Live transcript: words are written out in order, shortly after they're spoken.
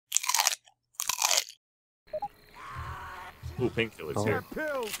Ooh, painkillers here.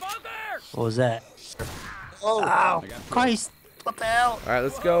 What was that? Oh, Ow! Christ! What the hell? All right,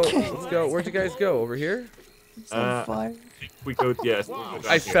 let's go. Let's go. Where'd you guys go? Over here? It's on fire. we go. Yes.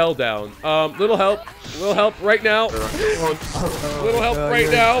 I fell down. Little help. Little help right now. Little help right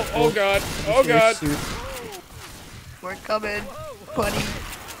now. Oh god. Oh god. We're coming, buddy.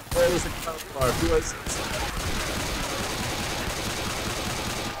 Where was the car? Who was?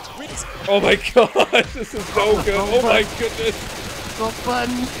 Oh my god. This is so good. Oh my goodness. So fun.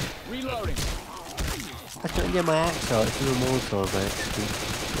 Reloading. I couldn't get my axe out. It's a Molotov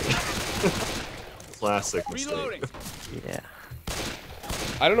axe. Classic mistake. Reloading. Yeah.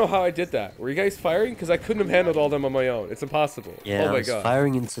 I don't know how I did that. Were you guys firing? Because I couldn't have handled all them on my own. It's impossible. Yeah, oh I my was god.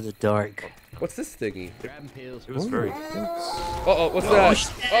 firing into the dark. What's this thingy? Grabbing pills. It was very. Uh-oh, what's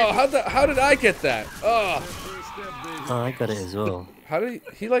that? Oh, how did I get that? Oh. Oh, I got it as well. How did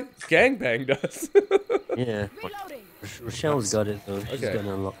he like gangbanged us? Yeah. Rochelle's got it though. She's Okay. got it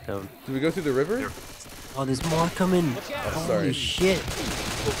on lockdown. Do we go through the river? Oh, there's more coming. Oh, sorry. Holy shit.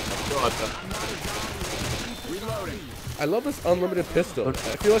 Reloading. I love this unlimited pistol. I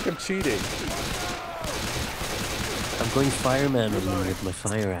feel like I'm cheating. I'm going fireman on them with my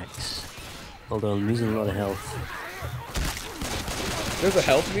fire axe. Hold on, I'm losing a lot of health. There's a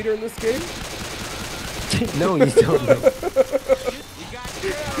health meter in this game? No, you don't.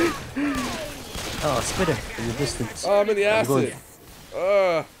 Oh, a spitter in the distance. Oh, I'm in the going- acid.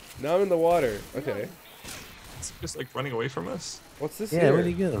 Now I'm in the water. Okay. It's just like running away from us. What's this Yeah, here? where'd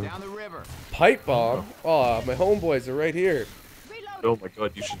he go? Down the river. Pipe bomb? Oh, my homeboys are right here. Oh my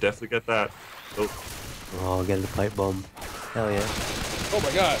god, you should definitely get that. Oh, Oh, I'll get the pipe bomb. Hell yeah. Oh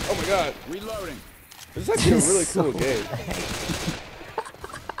my god. Oh my god. Reloading. This is actually a really So cool game.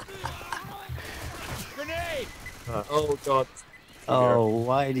 Grenade. oh god. Oh,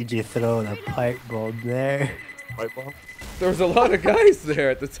 why did you throw the pipe bomb there? Pipe bomb? There was a lot of guys there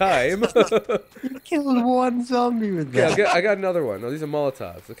at the time. You killed one zombie with Okay, that. I got another one. No, these are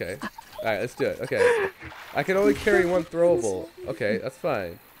Molotovs. Okay. Alright, let's do it. Okay. I can only carry one throwable. Okay, that's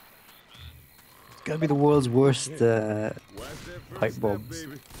fine. It's gotta be the world's worst pipe bombs.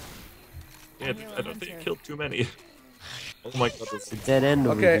 Yeah, I don't think you killed too many. Oh my god, It's a dead end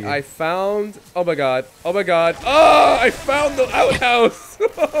over Okay, here. I found... Oh my god. Oh my god. Oh! I found the outhouse!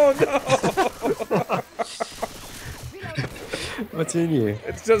 Oh no! What's in here?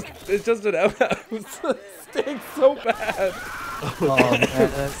 It's just an outhouse. It stinks so bad. Oh man,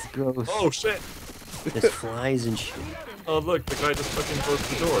 that's gross. Oh shit! There's flies and shit. Oh look, the guy just fucking broke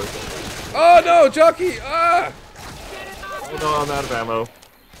the door. Oh no, Jockey! Ah! Oh no, I'm out of ammo.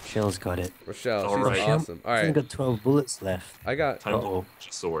 Shell's got it. Rochelle, she's Alright. awesome. I've only Alright, got 12 bullets left. I got... Time Uh-oh. to launch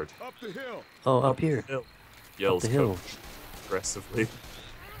a sword. Up the hill. Oh, up here. Hill. Yells the hill. Coach aggressively.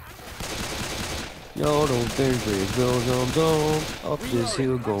 No, don't think we go, up this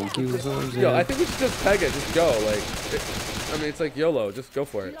hill, gon' kill some Yo, I think we should just peg it. Just go. Like, I mean, it's like YOLO. Just go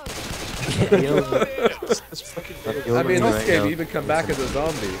for it. Just fucking I mean, in this right game, now. you even come back as a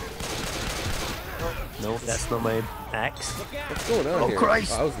zombie. No, that's not my axe. What's going on here?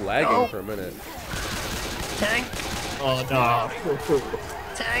 Christ. Oh, I was lagging No. for a minute. Tank! Oh no.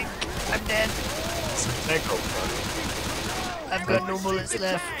 Tank! I'm dead. Echo. I've got no bullets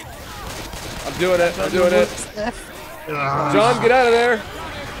left. I'm doing it. I'm doing it. Bullets left. John, get out of there.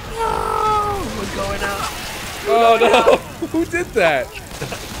 No! We're going out. Oh no! Who did that?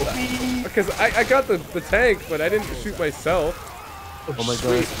 Me. Because I got the tank, but I didn't shoot myself. Oh my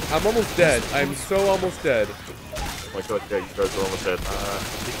Sweet. god. I'm almost dead. I'm so almost dead. Oh my god, yeah, you guys are almost dead.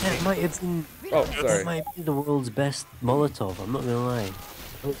 That might have been. Oh, That sorry. might be the world's best Molotov. I'm not gonna lie.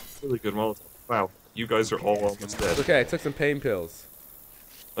 Oh, really good Molotov. Wow, you guys are all almost dead. It's okay. I took some pain pills.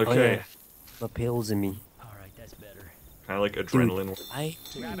 Okay, Oh, yeah. The pills in me. Alright, that's better. kind of like adrenaline. I.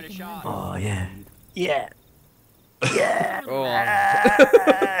 Grabbing a shot. Oh yeah. Yeah. Yeah. Oh.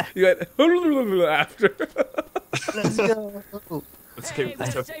 You got after. Let's go. It's okay,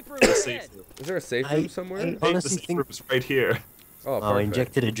 let's have Safe room the ahead. safe room. Is there a safe I- room somewhere? I- Hey, the honestly safe think- room is right here. Oh, Oh, I perfect.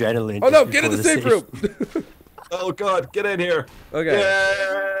 injected adrenaline. Oh no! just Get in the before safe room. Oh god, get in here! Okay.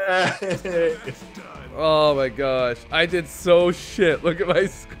 Yay! Oh my gosh, I did so shit. Look at my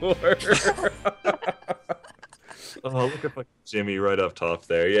score. Oh, look at fucking Jimmy right up top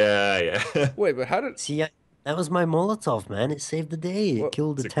there. Yeah, yeah. Wait, but how did? See, that was my Molotov, man. It saved the day. It What?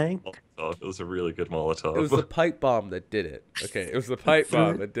 killed the It's a good tank. Molotov. It was a really good Molotov. It was the pipe bomb that did it. Okay, it was the pipe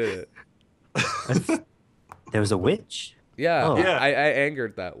bomb that did it. There was a witch. Yeah, Oh. Yeah. I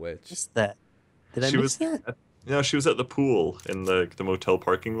angered that witch. What's that? Did I She miss was- that? No, she was at the pool in the motel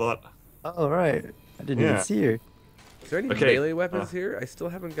parking lot. Oh right. I didn't Yeah. even see her. Is there any Okay, melee weapons here? I still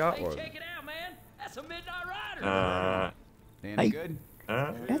haven't got one. Check it out, man. That's a midnight rider. Any good?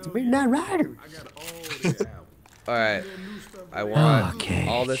 That's a Midnight Rider. All right. I want Okay,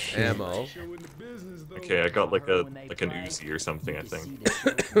 all this shit. ammo. Okay, I got like an Uzi or something, I think.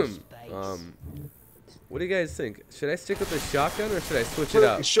 What do you guys think? Should I stick with the shotgun or should I switch it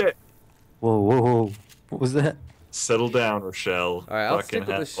up? Shit! Whoa, whoa, whoa. What was that? Settle down, Rochelle. All right, I'll Fucking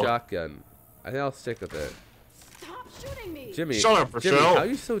stick with the hell. shotgun. I think I'll stick with it. Stop shooting me. Jimmy, Shut up, Jimmy, Rochelle. how are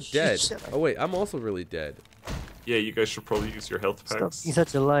you so dead? Shut up. Oh wait, I'm also really dead. Yeah, you guys should probably use your health Stop packs. being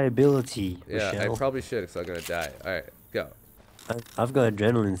such a liability, Yeah, Rochelle. I probably should, because I'm gonna die. All right, go. I've got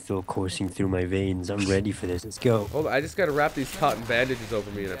adrenaline still coursing through my veins. I'm ready for this. Let's go. Hold on, I just gotta wrap these cotton bandages over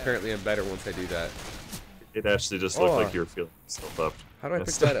me, and apparently I'm better once I do that. It actually just looked Oh. like you were feeling yourself up. How do I pick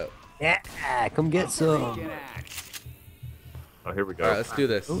Yes. that up? Yeah, come get some. Oh, here we go. All right, let's do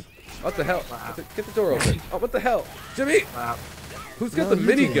this. What the hell? Get the door open. Oh, what the hell? Jimmy! Who's got No, the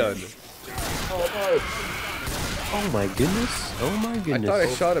you did. minigun? Oh my goodness. Oh my I goodness. thought I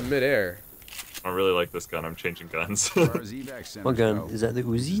shot him midair. I really like this gun. I'm changing guns. What gun? Is that the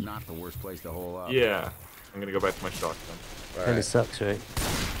Uzi? Not the worst place to hole up. Yeah. I'm gonna go back to my shotgun. All Kind of right. sucks, right?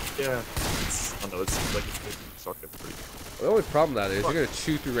 Yeah. I don't know, it seems like it's good. Shotgun's pretty good. The only problem with that is you're gonna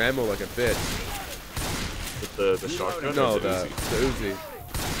chew through ammo like a bitch. With the shotgun? No, or the Uzi?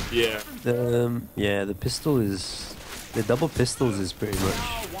 Uzi. Yeah. Yeah, the pistol is... The double pistols is pretty much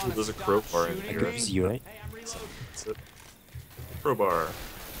Ooh, there's a crowbar in like here. a Uzi, right? That's it. Crowbar.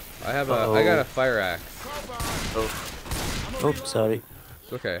 I got a fire axe. Oh, Oh, sorry.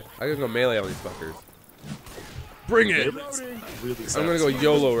 It's okay. I can go melee on these fuckers. Bring it! really I'm gonna go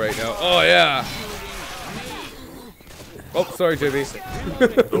YOLO right now. Oh yeah! Oh, sorry, Jimmy. I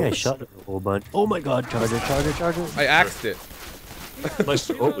think I shot it a whole bunch. Oh my god, charger, charger, charger. I axed it. Nice.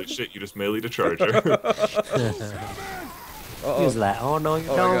 Holy shit, you just meleeed a charger. Who's that? Oh no, you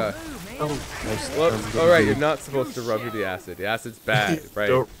Oh my don't. god. Oh, nice. Whoops. Alright, you're not supposed to rub through the acid. The acid's bad, right?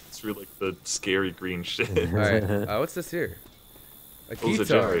 Don't through like the scary green shit. Alright. What's this here? A Oh, there's a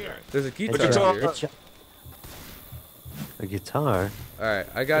guitar. generator. There's a A guitar guitar. here. A guitar? Alright,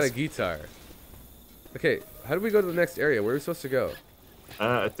 I got a guitar. Okay, how do we go to the next area? Where are we supposed to go?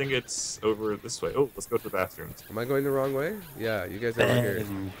 I think it's over this way. Oh, let's go to the bathrooms. Am I going the wrong way? Yeah, you guys are over here.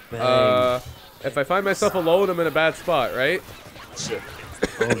 Bang, bang. If I find myself alone, I'm in a bad spot, right? Shit.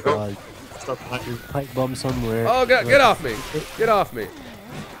 Oh god. Stop that. There's a pipe bomb somewhere. Oh god, get off me! Get off me!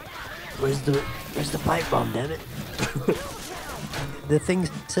 Where's the pipe bomb, damn it? The thing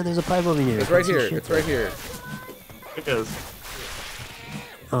said there's a pipe bomb in here. It's right Piece of here. shit. It's right here. Because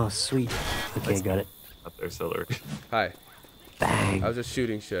Oh, sweet. Okay, got it. up there, celery. Hi. Bang. I was just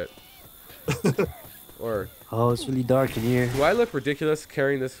shooting shit. Or Oh, it's really dark in here. do I look ridiculous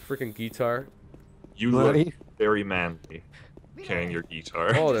carrying this freaking guitar? You What are look you? very manly carrying your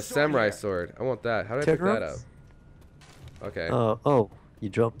guitar. Oh, the samurai sword. I want that. How did I pick Turn that up? around. Okay. Oh, you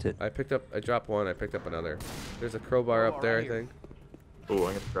dropped it. I dropped one. I picked up another. There's a crowbar up there, I think. Oh,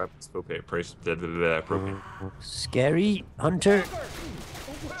 I'm gonna grab this propane. Propane. Oh, scary hunter.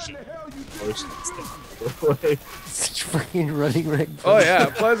 It's fucking running right. Oh yeah,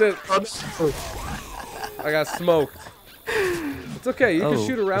 Pleasant. I got smoked. It's okay. You can Oh,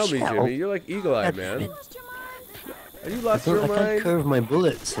 shoot around me, shell. Jimmy. You're like Eagle Eye, man. Are you lost your I can't mind? curve my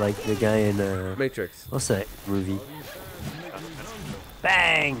bullets like the guy in Matrix. what's that movie?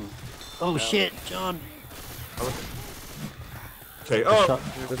 Bang! Oh shit, John. Okay. I Oh. shot-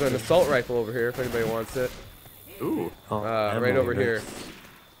 There's an assault rifle over here if anybody wants it. Ooh. Oh, Right ammo, over nice. here.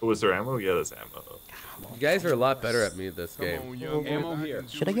 Oh, was there ammo? Yeah, there's ammo. You guys are a lot better at me at this game. Ammo here.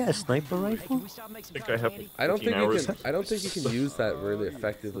 Should I get a sniper rifle? I think I have. I don't 15 think you hours. can. I don't think you can use that really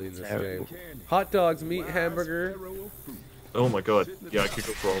effectively in this game. Hot dogs, meat, hamburger. Oh my god. Yeah, I could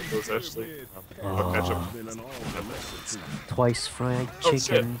go for all of those actually. I'll catch up. Twice fried Oh, shit.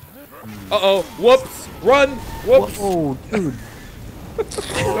 chicken. Uh-oh. Whoops. Run. Whoops. Whoa, dude.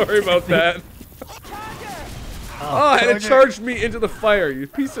 Sorry about that. Oh, and it charged me into the fire, you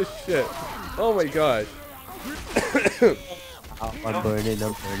piece of shit. Oh my god. Oh, I'm burning,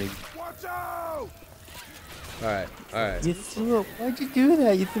 I'm burning. Alright, alright. You threw a, why'd you do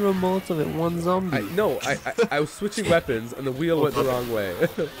that? You threw a Molotov at one zombie. I was switching weapons and the wheel went the wrong way.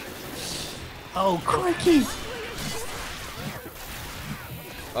 Oh, crikey!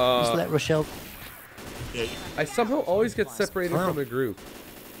 Just let Rochelle. Yeah, I somehow always get separated from the group.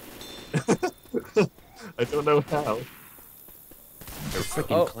 I don't know how. They're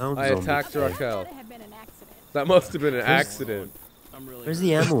freaking Oh, clowns I zombies attacked today. Raquel. Have been an accident. That must have been an accident. Where's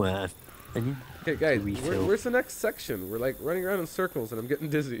the ammo at? I need Okay, guys, refill. where's the next section? We're like running around in circles and I'm getting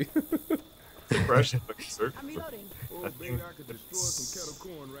dizzy. Crash in fucking circle. I'm reloading. I think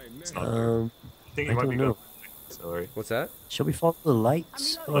it's not there. I think I it might don't be know. done. Celery. What's that? Shall we follow the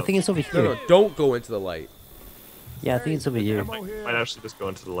lights? Oh, I think it's over No, here. no, don't go into the light. Yeah, I think it's over here. Might actually just go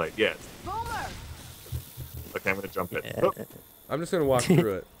into the light. Yeah. Okay, I'm gonna jump it. Yeah. Oh, I'm just gonna walk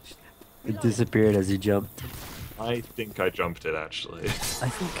through it. It disappeared as you jumped. I think I jumped it actually. I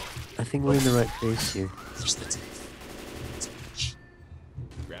think we're in the right place here.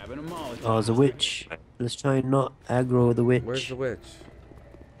 Grabbing a Molotov. Oh, there's a witch. Let's try and not aggro the witch. Where's the witch?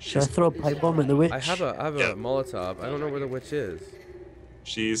 Should I throw a pipe bomb at the witch? I have a Molotov. I don't know where the witch is.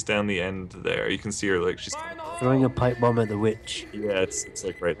 She's down the end there. You can see her like she's. Throwing a pipe bomb at the witch. Yeah, it's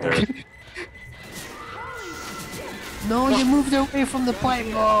like right there. No, you moved away from the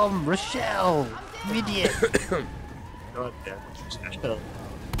pipe bomb, Rochelle. You idiot. God damn it.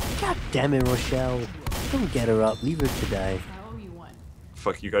 God damn it, Rochelle. Don't get her up. Leave her to die. I owe you one.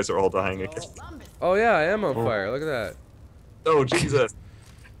 Fuck, you guys are all dying again. Oh yeah, I am on fire. Look at that. Oh Jesus.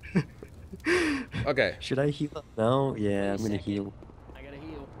 Okay. Should I heal up now? Yeah, I'm gonna heal.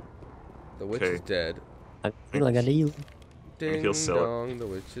 The witch Okay. is dead. I feel like I heal. Ding heal Celery. dong, the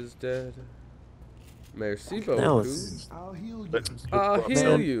witch is dead. Merci Now beaucoup. it's... I'll heal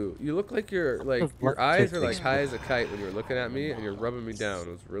Man. you. You look like your eyes are like high as a kite when you're looking at me and you're rubbing me down.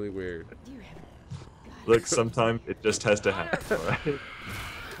 It was really weird. Look, sometimes it just has to happen.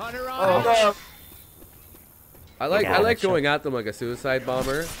 Alright. I like Yeah, I like shot. going at them like a suicide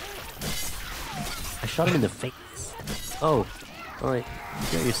bomber. I shot him in the face. Oh, alright.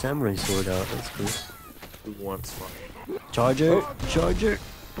 You got your samurai sword out. That's cool. Who wants one? Charger. Charger.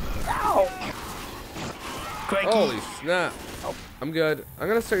 Crikey. Holy snap! I'm good. I'm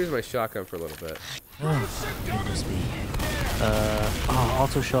gonna start using my shotgun for a little bit. Oh, goodness me.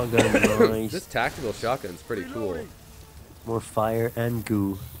 Auto shotgun. This Nice. tactical shotgun's pretty cool. More fire and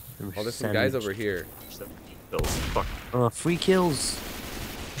goo. And Oh, there's some guys sandwich. over here. Bills. Fuck. Free kills.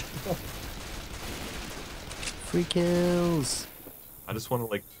 Free kills. I just want to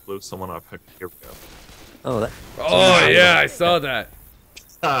like blow someone up. Here we go. Oh, that. Oh yeah, I saw that.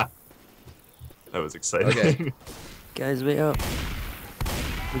 Ah. That was exciting. Okay. Guys, wait up.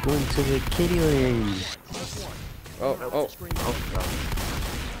 We're going to the kitty lane. Oh, oh. Oh,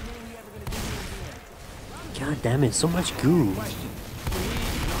 God. God damn it, so much goo.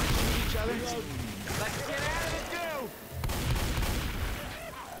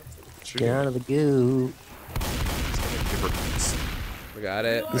 Get out of the goo. I got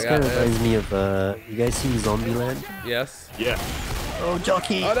it. This I kind got of it. reminds me of, you guys seen Zombieland? Yes. Yeah. Oh,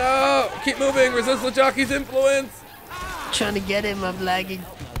 jockey! Oh no! Keep moving. Resist the jockey's influence. Trying to get him, I'm lagging.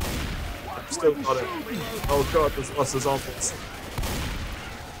 Still got it. Oh God, this lost his offense.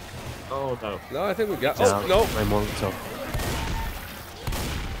 Oh no. No, I think we got. Down. Oh no! My Molotov.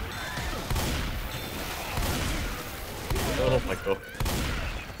 Oh my God.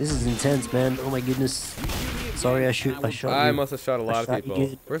 This is intense, man. Oh my goodness. Sorry, I shot I you. must have shot a lot shot of you people.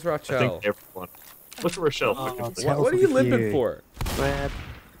 good. Where's I Rochelle? think everyone. Look for Rochelle. Oh, Look it's at What are you over limping here. for? Crap.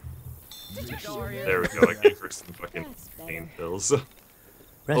 There we go. I gave her some fucking pain pills.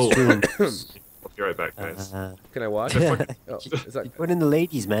 Restrooms. I'll be right back, guys. Can I watch? Yeah. Oh, is that? Put in the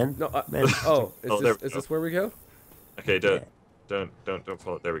ladies, man. No. Man. Oh, Oh, there we is go. this where we go? Okay, don't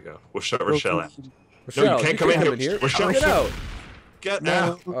follow. There we go. We'll shut Rochelle out. Rochelle, can't come in come here. here. Rochelle, Get out. Get No.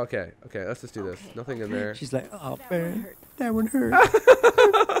 out. Okay, okay. Let's just do this. Nothing in there. She's like, oh man, that one hurt.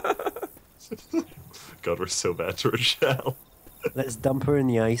 God, we're so bad to Rochelle. Let's dump her in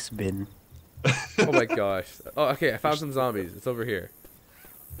the ice bin. Oh my gosh. Oh, okay. I found some zombies. It's over here.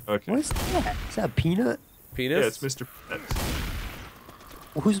 Okay. What's that? Is that a peanut? Penis? Yeah, it's Mr. Peanut.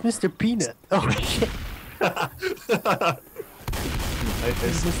 Who's Mr. Peanut? Oh shit.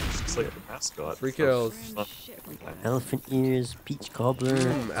 It's just like the mascot. 3 kills. Elephant ears, peach cobbler,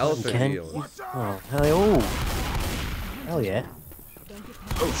 Elephant candy. eels. Oh, hell, hell yeah.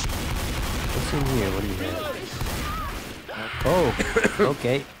 Oh shit. What's in here? What do you have? Oh,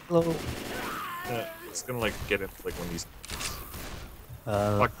 okay. Hello. It's gonna like get into like one of these.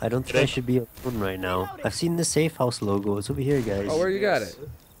 I don't think I should be alone right now. I've seen the safe house logo. It's over here, guys. Oh, where you got it?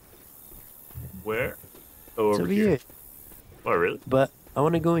 Where? Oh, It's over over here. here. Oh, really? But I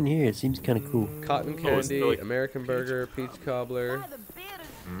want to go in here. It seems kind of cool. Cotton Oh, it's candy, like- American burger, peach cobbler.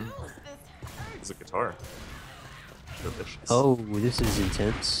 It's a guitar. Delicious. Oh, this is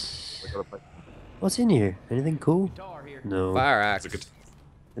intense. I gotta play. What's in here? Anything cool? No. Fire It's axe. a guitar.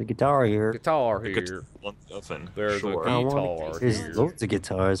 The guitar here. Guitar here. One oven. There's sure. a I guitar want. There's here. loads of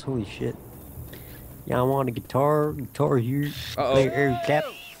guitars. Holy shit. Yeah, I want a guitar. Guitar here. Uh-oh. Play air clap.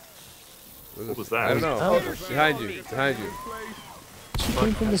 What was that? I don't know. Oh. Behind you. Behind you. She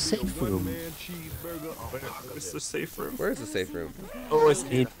came from the safe room. Where's the safe room? Where's the safe room? Oh, I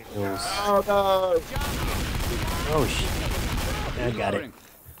see. It was. Oh no! Oh shit. I got it.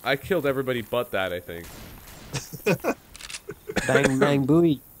 I killed everybody but that, I think. Bang bang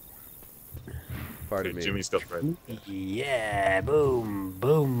booey. Pardon me. Jimmy's still right. Yeah, boom,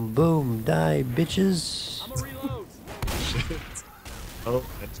 boom, boom, die, bitches. Shit.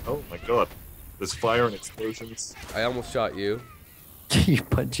 Oh my god. There's fire and explosions. I almost shot you. You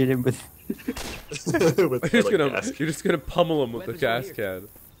punching him with. With You're just gonna pummel him with the gas can.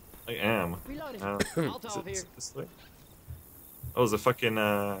 I am. Is it this thing? Oh, it's a fucking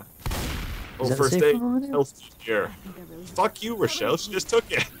Oh, that first safe aid. from over there? Health here. Fuck you, Rochelle. She just took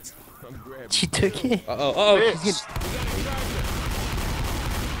it. She took it. Oh, Bitch.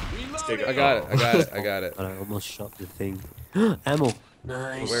 I got it. I got it. I got it. I almost shot the thing. Ammo.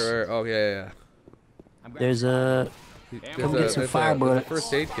 Nice. Where? Oh, yeah. There's a. Come get some fire bullets.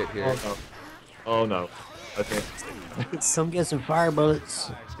 First aid kit here. Oh no. I think. Come get some fire bullets.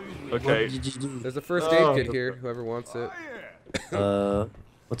 Okay. What did you do? There's a first aid kit here. Whoever wants it.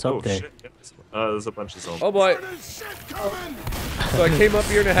 What's up there? Shit. Yes. There's a bunch of zombies. Oh boy. So I came up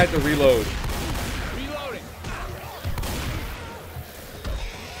here and I had to reload.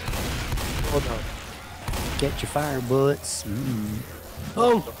 Hold on. Get your fire bullets.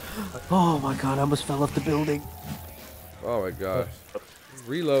 Oh! Oh my god, I almost fell off the building. Oh my gosh.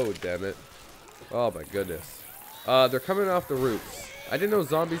 Reload, damn it. Oh my goodness. They're coming off the roofs. I didn't know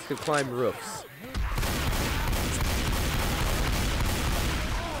zombies could climb roofs.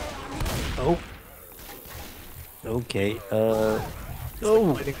 Oh. Okay, oh!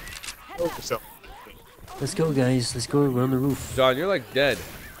 Let's go, guys. Let's go around the roof. John, you're like dead.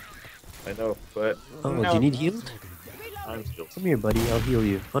 I know, but Oh, do you need healed? I'm healed. Come here, buddy. I'll heal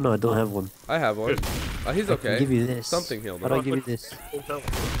you. Oh no, I don't have one. I have one. He's I okay. can give you this. Something healed How him. do I give you this?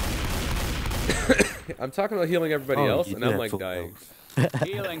 I'm talking about healing everybody Oh, else, you and do I'm have like full dying.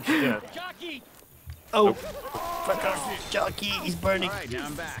 Healing. Yeah. Oh! Fuck off, Jockey! He's burning. Alright, now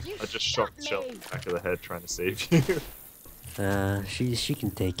I'm back. I just shot Shell in the back of the head trying to save you. She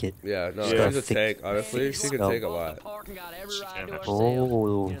can take it. Yeah, no, Yeah. she's a tank. Honestly, she can take a lot.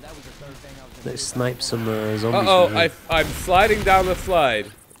 Oh! Let's snipe some zombies. Uh-oh, from here. I'm sliding down the slide.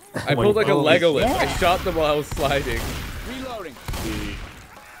 I pulled like a Oh, Legolas. yeah. I shot them while I was sliding. Reloading.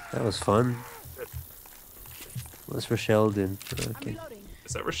 That was fun. What's Rochelle doing? Okay.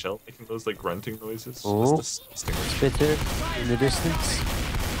 Is that Rochelle making those like grunting noises? Oh. That's disgusting. Spitter in the distance.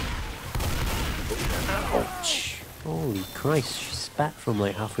 Ouch! Holy Christ! She spat from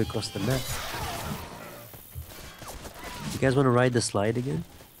like halfway across the map. You guys want to ride the slide again?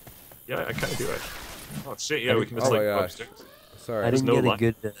 Yeah, I kind of do it. Oh shit! Yeah, we can just Oh like my go gosh. upstairs. Sorry. I didn't no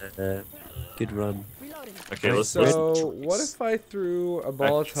get line. a good run. Okay, let's. So, what if I threw a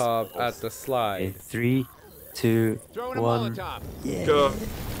Molotov at the Okay, slide? 3, 2, Throwing a 1. Molotov. Yeah. Go.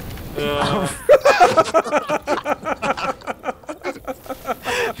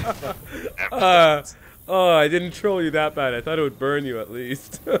 Oh, I didn't troll you that bad. I thought it would burn you at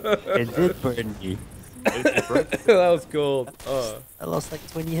least. It did burn me. That was gold. I lost like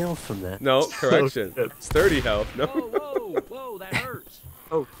 20 health from that. No, correction. shit. It's 30 health. No. Whoa, that hurts.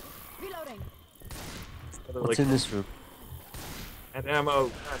 Oh, Reloading. What's in this room? and ammo.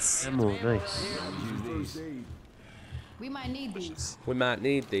 Yes. Ammo, nice. We might need these. We might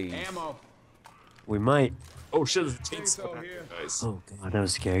need these. Ammo. We might. Oh shit! There's a chainsaw back there, guys. Oh god, that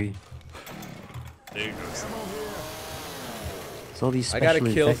was scary. There you go. It's all these I special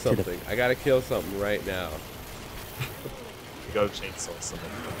gotta kill infected. something. I gotta kill something right now. You gotta chainsaw someone.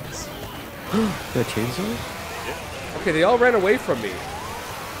 Got a chainsaw? Okay, they all ran away from me.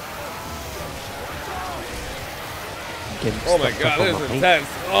 Getting Oh my stuck god, up on this my is paint. intense.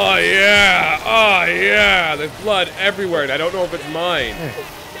 Oh yeah! Oh yeah! There's blood everywhere and I don't know if it's mine.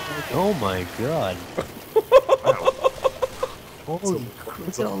 Oh my god. Wow. Holy crap,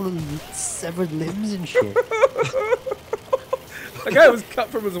 look at all the severed limbs and shit. That guy was cut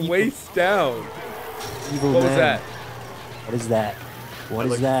from his waist down. Evil What was man. that? What is that? What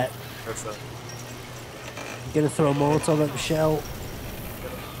is that? That's not. You gonna throw a Molotov at Michelle?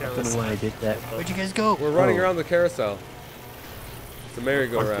 I don't know why I did that. Where'd you guys go? We're running Oh, around the carousel. It's a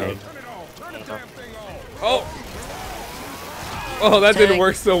merry-go-round. okay. Oh! Oh, that didn't Tank.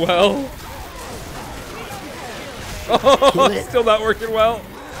 work so well. Kill Oh, it. still not working well.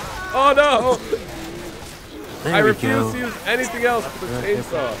 Oh no! There I we refuse go. to use anything else but the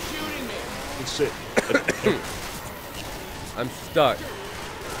chainsaw. Good shit. I'm stuck.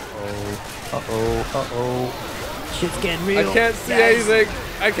 Uh-oh. Shit's getting real. I can't see Guys. anything.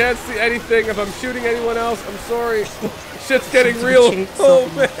 I can't see anything. If I'm shooting anyone else, I'm sorry. Shit's getting real. Oh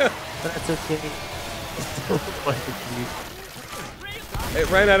man! That's okay. It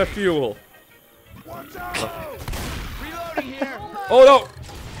ran out of fuel. Reloading here. Oh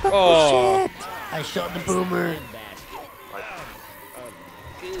no! Oh, Shit! I shot the boomer.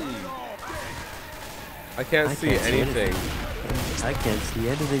 I can't see anything. I can't see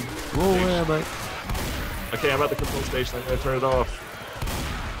anything. Whoa, where am I? Okay, I'm at the control station. I'm gonna turn it off.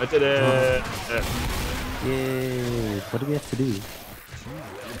 I did it. Yeah. What do we have to do?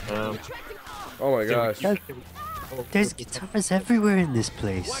 Oh my gosh! There's guitars everywhere in this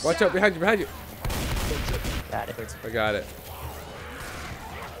place. Watch out! Behind you! Behind you! Got it. I got it.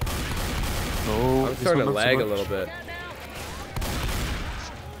 Oh, I'm this starting one to not so lag a much. little bit.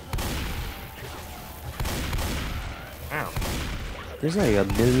 Ow. There's like a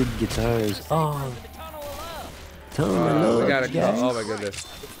million guitars. Oh. Tunnel of love, We got it. guys. Oh my goodness!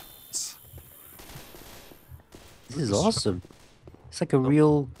 This is awesome. It's like a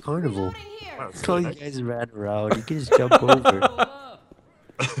real carnival. Reloading here. Wow, it's All really you nice. guys ran around. You can just jump over.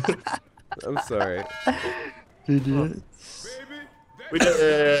 I'm sorry. Idiots. We did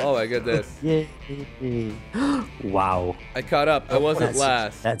it. Oh my goodness! Yay. Wow. I caught up. I wasn't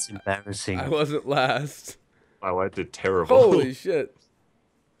last. That's embarrassing. I wasn't last. Wow, I did terrible. Holy shit!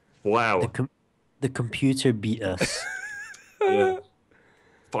 Wow. The computer beat us. Yeah.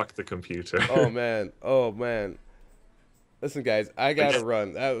 Fuck the computer. Oh man! Oh man! Listen, guys, I gotta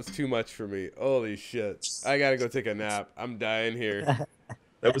run. That was too much for me. Holy shit! I gotta go take a nap. I'm dying here.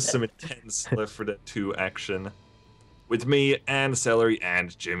 That was some intense Left 4 Dead 2 action. With me and Celery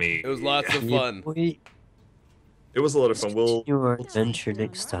and Jimmy. It was lots of fun. It was a lot of fun. We'll continue our adventure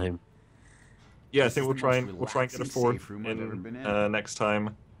next time. yeah, I think we'll try and get a fourth in next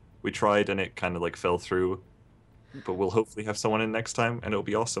time. We tried and it kind of like fell through, but we'll hopefully have someone in next time and it'll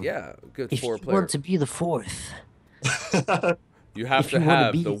be awesome. Yeah, good If you four-player. want to be the fourth, You have if to you wanna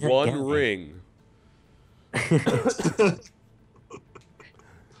have be the that one guy. ring.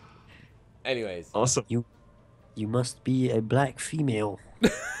 Anyways, Awesome. you must be a black female.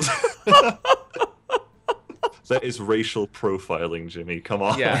 That is racial profiling, Jimmy. Come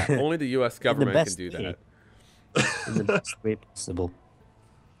on. yeah, only the U.S. government can best do way. that. In the best way possible.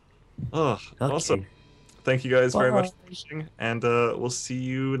 Oh, Okay. awesome. Thank you guys very much Bye. for watching, and we'll see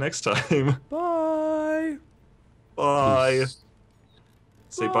you next time. Bye. Bye. Peace.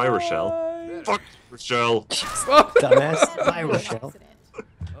 Say bye, Rochelle. Bye. Fuck Rochelle. Dumbass. Bye, Rochelle.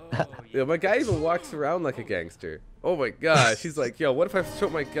 Yeah, my guy even walks around like a gangster. Oh my gosh, he's like, yo, what if I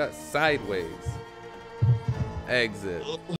shoot my gut sideways? Exit.